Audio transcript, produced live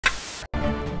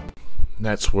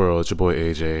Nets World, it's your boy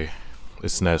AJ.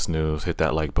 It's Nets News. Hit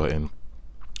that like button.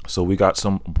 So we got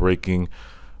some breaking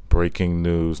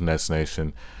news, Nets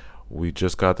Nation. We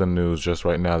just got the news just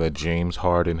right now that James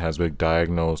Harden has been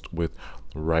diagnosed with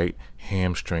right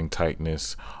hamstring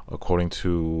tightness. According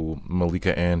to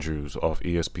Malika Andrews off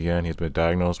ESPN, he's been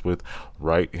diagnosed with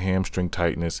right hamstring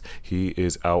tightness. He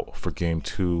is out for game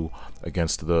 2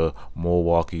 against the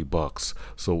Milwaukee Bucks.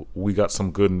 So we got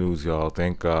some good news, y'all.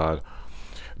 Thank God.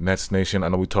 Nets Nation, I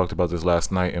know we talked about this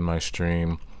last night in my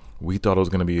stream. We thought it was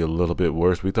going to be a little bit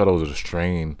worse. We thought it was a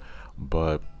strain,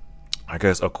 but I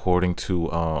guess according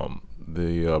to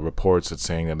the reports, it's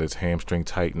saying that it's hamstring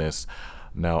tightness.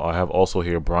 Now, I have also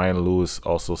here, Brian Lewis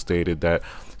also stated that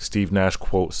Steve Nash,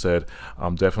 quote, said,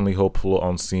 "I'm definitely hopeful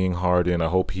on seeing Harden. I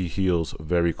hope he heals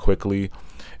very quickly."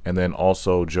 And then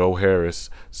also Joe Harris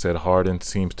said Harden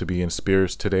seems to be in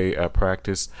spirits today at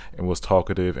practice and was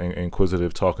talkative and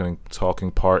inquisitive,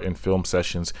 talking part in film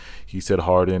sessions. He said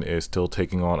Harden is still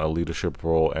taking on a leadership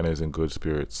role and is in good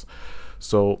spirits.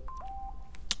 So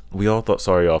we all thought,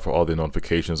 sorry y'all for all the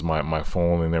notifications, my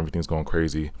phone and everything's going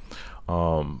crazy.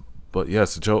 But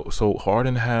yes, so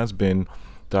Harden has been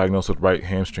diagnosed with right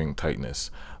hamstring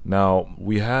tightness. Now,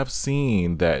 we have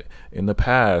seen that in the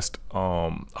past,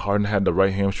 Harden had the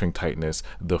right hamstring tightness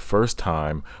the first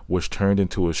time, which turned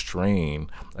into a strain,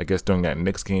 I guess, during that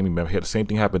Knicks game. Remember, the same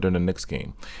thing happened during the Knicks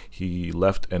game. He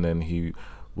left, and then he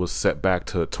was set back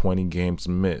to 20 games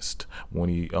missed when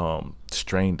he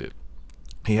strained it.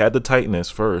 He had the tightness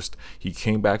first. He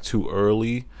came back too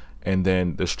early, and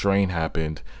then the strain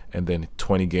happened, and then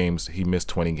 20 games, he missed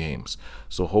 20 games.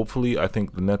 So hopefully, I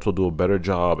think the Nets will do a better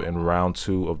job in round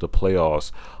 2 of the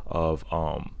playoffs of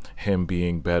him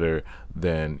being better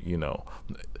than,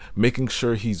 making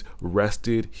sure he's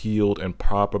rested, healed, and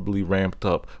properly ramped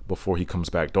up before he comes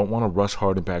back. Don't want to rush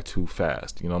Harden back too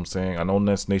fast. You know what I'm saying? I know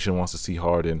Nets Nation wants to see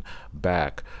Harden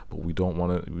back, but we don't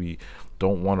want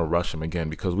to rush him again,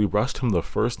 because we rushed him the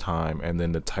first time and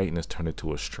then the tightness turned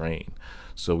into a strain.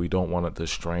 So we don't want the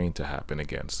strain to happen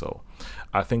again. So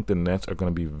I think the Nets are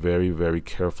going to be very, very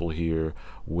careful here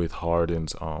with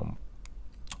Harden's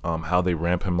how they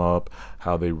ramp him up,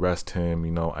 how they rest him.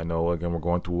 I know again we're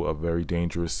going through a very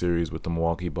dangerous series with the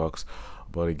Milwaukee Bucks,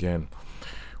 but again,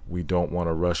 we don't want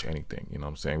to rush anything. You know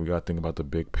what I'm saying? We got to think about the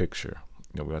big picture.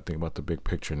 We got to think about the big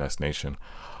picture, Nets Nation.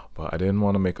 But I didn't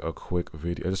want to make a quick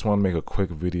video. I just want to make a quick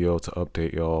video to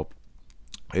update y'all.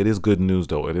 It is good news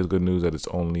though. It is good news that it's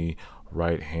only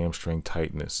right hamstring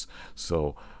tightness.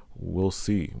 So we'll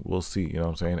see. You know what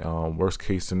I'm saying? Worst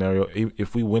case scenario,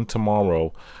 if we win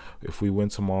tomorrow,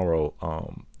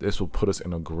 this will put us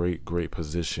in a great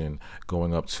position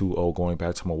going up 2-0, going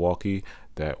back to Milwaukee,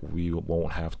 that we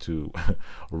won't have to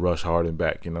rush Harden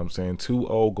back. You know what I'm saying?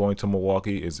 2-0 going to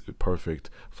Milwaukee is perfect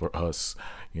for us.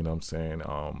 You know what I'm saying?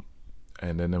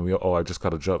 And then I just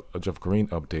got a Jeff Green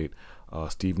update.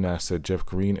 Steve Nash said Jeff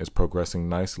Green is progressing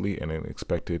nicely and is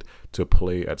expected to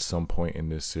play at some point in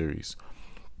this series.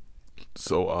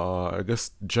 So I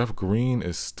guess Jeff Green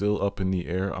is still up in the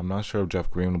air. I'm not sure if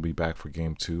Jeff Green will be back for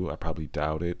game 2. I probably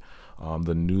doubt it.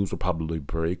 The news will probably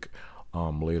break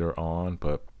later on,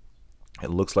 but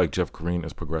it looks like Jeff Green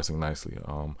is progressing nicely.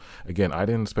 Again, I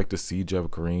didn't expect to see Jeff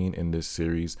Green in this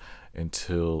series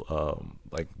until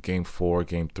like game 4,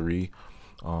 game 3.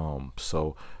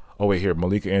 Oh wait, here,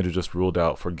 Malika Andrews just ruled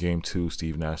out for game 2.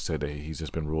 Steve Nash said that he's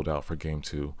just been ruled out for game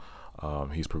 2.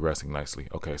 He's progressing nicely.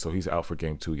 Okay, so he's out for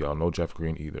game 2, y'all. No Jeff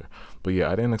Green either. But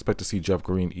yeah, I didn't expect to see Jeff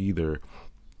Green either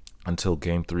until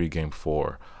game 3, game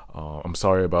 4. I'm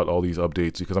sorry about all these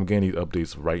updates, because I'm getting these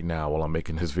updates right now while I'm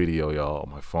making this video, y'all.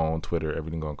 My phone, Twitter,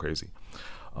 everything going crazy.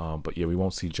 But yeah, we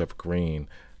won't see Jeff Green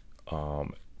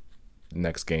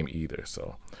next game either.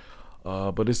 So,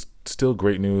 but it's still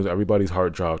great news. Everybody's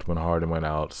heart dropped when Harden went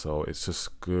out. So it's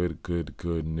just good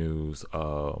news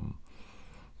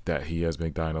that he has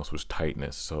been diagnosed with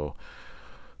tightness. So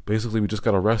basically, we just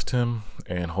got to rest him,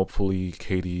 and hopefully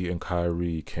KD and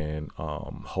Kyrie can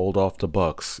hold off the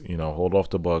Bucks, hold off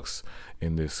the Bucks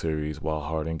in this series while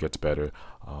Harden gets better.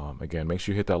 Again, make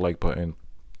sure you hit that like button,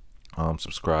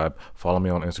 subscribe, follow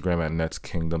me on Instagram at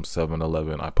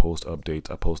NetsKingdom711. I post updates,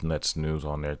 I post Nets news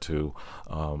on there too.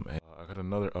 And I got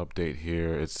another update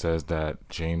here. It says that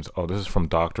this is from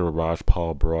Dr. Raj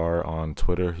Paul Brar on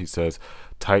Twitter. He says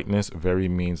tightness very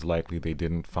means likely they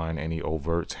didn't find any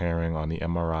overt tearing on the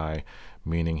MRI,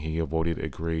 meaning he avoided a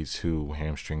grade 2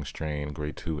 hamstring strain,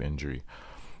 grade 2 injury.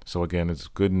 So again, it's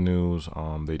good news.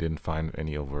 They didn't find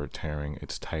any overt tearing.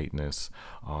 It's tightness.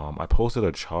 I posted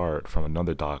a chart from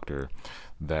another doctor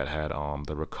that had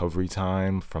the recovery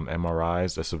time from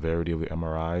MRIs, the severity of the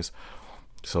MRIs.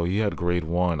 So he had grade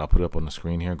 1. I'll put it up on the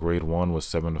screen here. Grade 1 was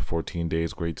 7 to 14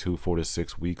 days. Grade 2, 4 to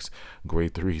 6 weeks.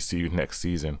 Grade 3, see you next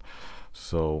season.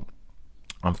 So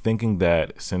I'm thinking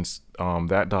that since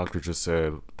that doctor just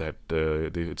said that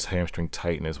it's hamstring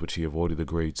tightness, which he avoided the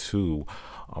grade 2,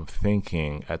 I'm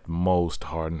thinking at most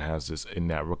Harden has this in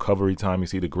that recovery time. You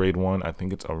see the grade 1, I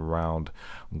think it's around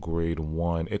grade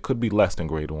 1. It could be less than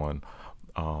grade 1,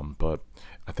 but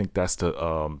I think that's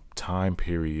the time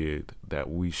period that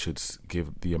we should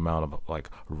give the amount of like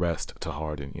rest to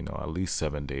Harden. You know, at least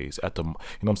 7 days. At the, you know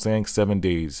what I'm saying, 7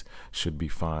 days should be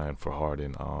fine for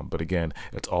Harden. But again,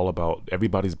 it's all about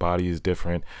everybody's body is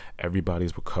different.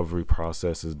 Everybody's recovery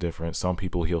process is different. Some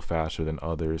people heal faster than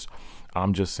others.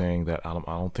 I'm just saying that I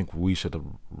don't think we should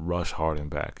rush Harden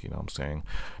back. You know what I'm saying?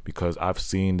 Because I've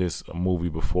seen this movie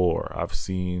before. I've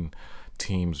seen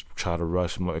teams try to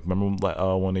rush him. Like,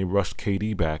 remember when they rushed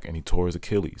KD back and he tore his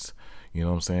Achilles? You know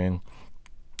what I'm saying?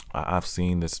 I've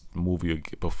seen this movie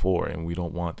before, and we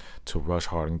don't want to rush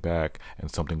Harden back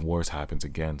and something worse happens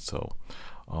again. So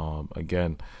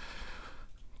again,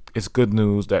 it's good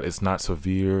news that it's not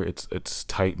severe. It's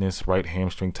tightness, right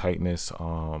hamstring tightness.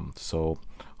 So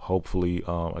hopefully,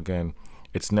 again,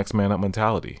 it's next man up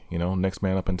mentality, you know, next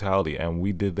man up mentality. And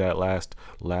we did that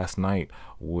last night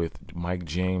with Mike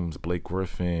James, Blake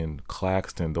Griffin,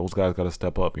 Claxton. Those guys got to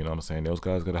step up, you know what I'm saying? Those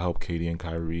guys got to help KD and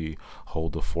Kyrie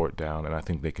hold the fort down, and I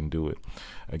think they can do it.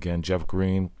 Again, Jeff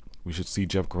Green, we should see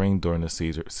Jeff Green during the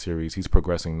series. He's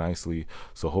progressing nicely,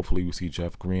 so hopefully we see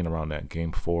Jeff Green around that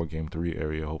game 4, game 3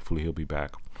 area. Hopefully he'll be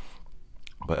back.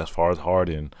 But as far as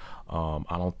Harden, I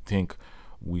don't think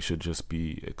we should just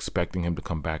be expecting him to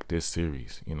come back this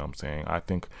series. You know what I'm saying? I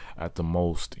think at the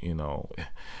most, you know,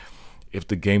 if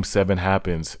the game 7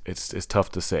 happens, it's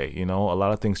tough to say. You know, a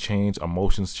lot of things change,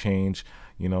 emotions change.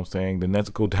 You know what I'm saying? The Nets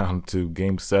go down to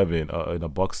game 7 in a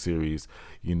Bucks series.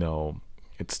 You know,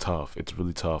 it's tough. It's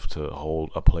really tough to hold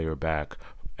a player back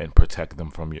and protect them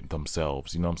from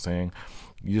themselves. You know what I'm saying?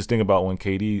 You just think about when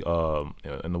KD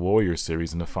in the Warriors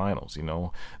series in the finals, you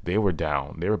know, they were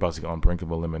down. They were about to get on brink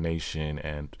of elimination,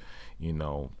 and, you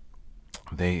know,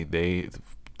 they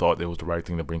thought it was the right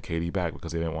thing to bring KD back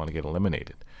because they didn't want to get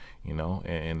eliminated, you know,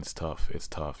 and it's tough. It's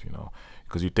tough, you know,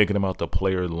 because you're thinking about the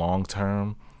player long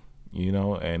term, you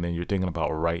know, and then you're thinking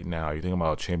about right now. You're thinking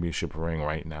about a championship ring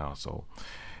right now. So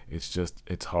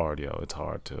it's hard, yo. It's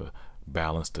hard to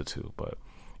balance the two. But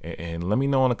and let me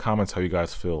know in the comments how you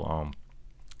guys feel.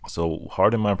 So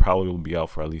Harden might probably will be out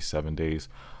for at least 7 days.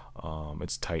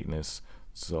 It's tightness.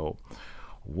 So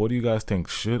what do you guys think?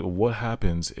 What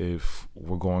happens if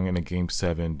we're going into game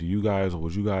 7?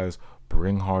 Would you guys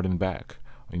bring Harden back?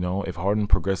 You know, if Harden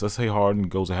progresses, let's say Harden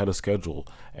goes ahead of schedule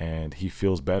and he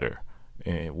feels better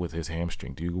with his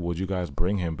hamstring. Would you guys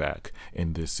bring him back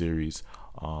in this series?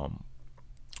 Or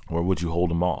would you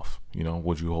hold him off? You know,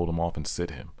 would you hold him off and sit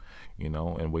him? You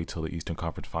know, and wait till the Eastern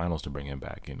Conference Finals to bring him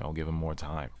back, you know, give him more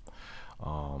time.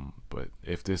 But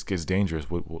if this gets dangerous,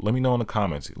 let me know in the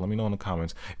comments. Let me know in the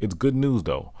comments. It's good news,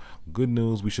 though. Good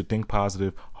news. We should think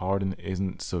positive. Harden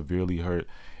isn't severely hurt.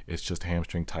 It's just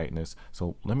hamstring tightness.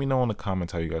 So let me know in the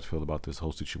comments how you guys feel about this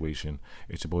whole situation.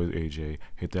 It's your boy AJ.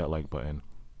 Hit that like button.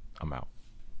 I'm out.